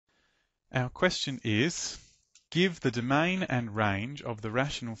Our question is, give the domain and range of the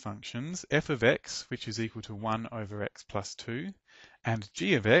rational functions f of x, which is equal to 1 over x plus 2, and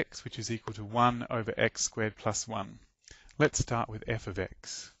g of x, which is equal to 1 over x squared plus 1. Let's start with f of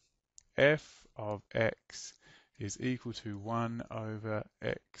x. F of x is equal to 1 over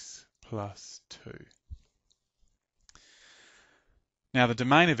x plus 2. Now the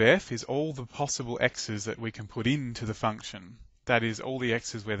domain of f is all the possible x's that we can put into the function. That is, all the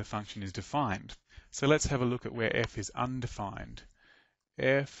x's where the function is defined. So let's have a look at where f is undefined.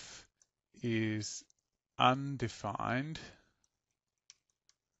 F is undefined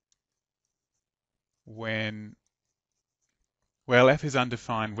when, well, f is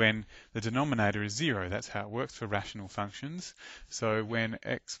undefined when the denominator is 0. That's how it works for rational functions. So when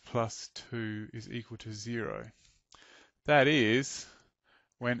x plus 2 is equal to 0. That is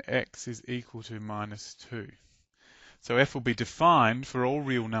when x is equal to minus 2. So f will be defined for all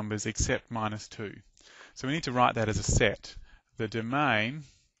real numbers except minus 2. So we need to write that as a set. The domain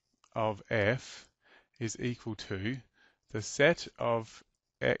of f is equal to the set of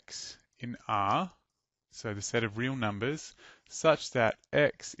x in R, so the set of real numbers, such that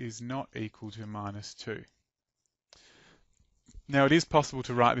x is not equal to minus 2. Now it is possible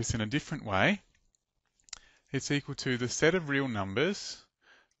to write this in a different way. It's equal to the set of real numbers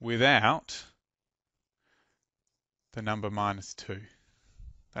without the number minus 2.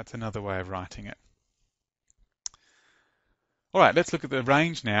 That's another way of writing it. Alright, let's look at the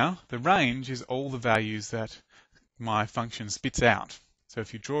range now. The range is all the values that my function spits out. So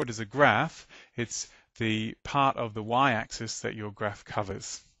if you draw it as a graph, it's the part of the y-axis that your graph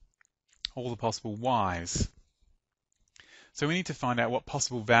covers. All the possible y's. So we need to find out what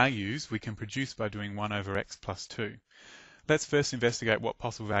possible values we can produce by doing 1 over x plus 2. Let's first investigate what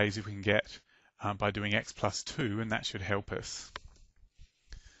possible values we can get by doing x plus 2, and that should help us.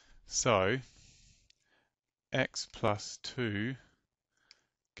 So x plus 2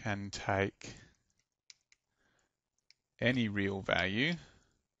 can take any real value,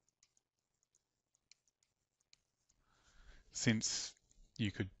 since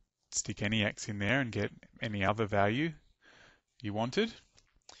you could stick any x in there and get any other value you wanted.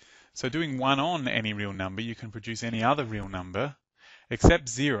 So doing 1 on any real number, you can produce any other real number except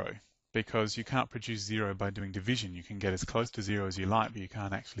 0, because you can't produce 0 by doing division. You can get as close to 0 as you like, but you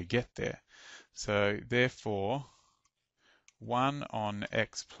can't actually get there. So therefore, 1 on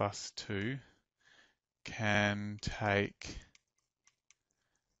x plus 2 can take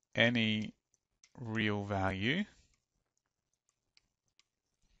any real value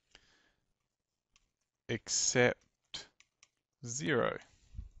except 0.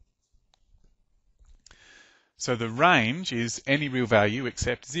 So the range is any real value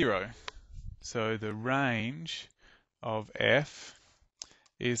except 0. So the range of f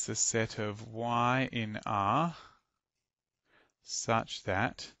is the set of y in R such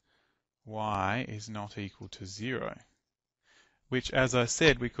that y is not equal to 0, which, as I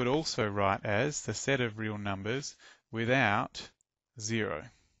said, we could also write as the set of real numbers without 0.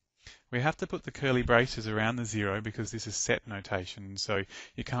 We have to put the curly braces around the 0 because this is set notation, so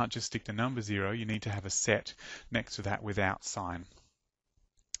you can't just stick the number 0, you need to have a set next to that without sign.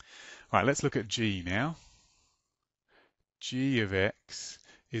 Alright, let's look at g now. G of x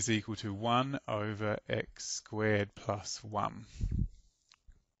is equal to 1 over x squared plus 1.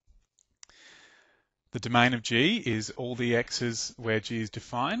 The domain of g is all the x's where g is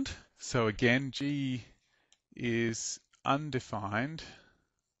defined. So again, g is undefined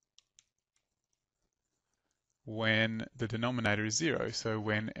when the denominator is 0, so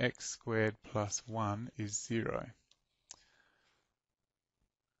when x squared plus 1 is 0.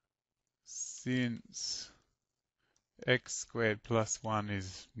 Since x squared plus 1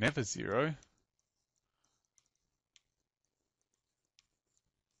 is never 0,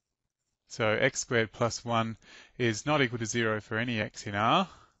 so x squared plus 1 is not equal to 0 for any x in R,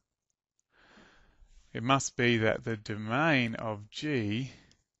 it must be that the domain of g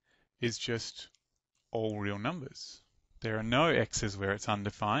is just all real numbers. There are no x's where it's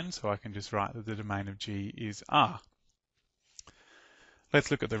undefined, so I can just write that the domain of g is R.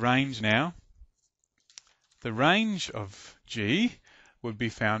 Let's look at the range now. The range of g would be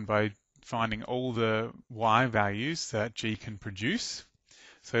found by finding all the y values that g can produce.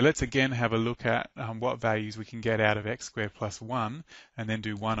 So let's again have a look at what values we can get out of x squared plus 1, and then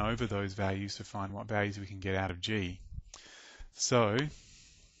do 1 over those values to find what values we can get out of g. So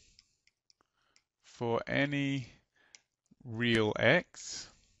for any real x,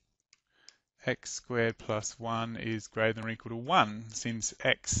 x squared plus 1 is greater than or equal to 1, since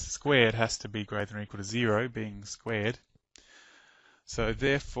x squared has to be greater than or equal to 0, being squared. So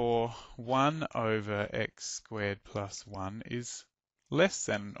therefore 1 over x squared plus 1 is less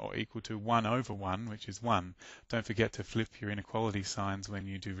than or equal to 1 over 1, which is 1. Don't forget to flip your inequality signs when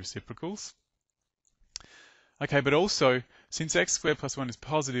you do reciprocals. Okay, but also, since x squared plus 1 is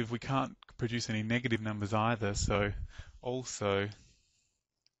positive, we can't produce any negative numbers either. So also,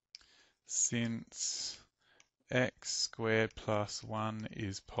 since x squared plus 1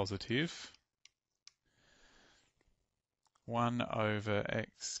 is positive, 1 over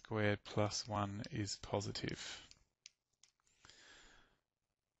x squared plus 1 is positive.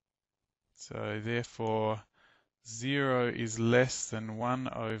 So therefore, 0 is less than 1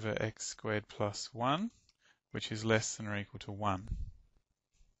 over x squared plus 1, which is less than or equal to 1.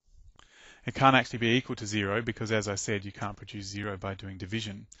 It can't actually be equal to 0 because, as I said, you can't produce 0 by doing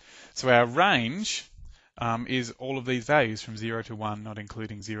division. So our range is all of these values from 0 to 1, not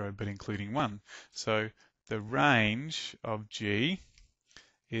including 0 but including 1. So the range of G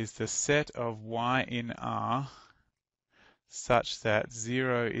is the set of y in R such that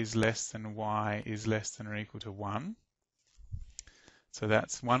 0 is less than y is less than or equal to 1. So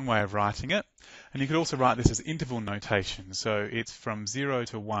that's one way of writing it. And you could also write this as interval notation. So it's from 0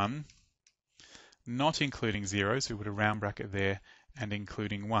 to 1, not including 0, so we put a round bracket there, and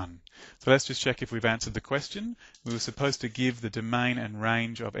including 1. So let's just check if we've answered the question. We were supposed to give the domain and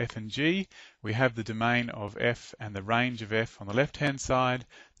range of f and g. We have the domain of f and the range of f on the left-hand side,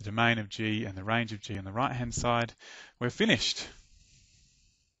 the domain of g and the range of g on the right-hand side. We're finished.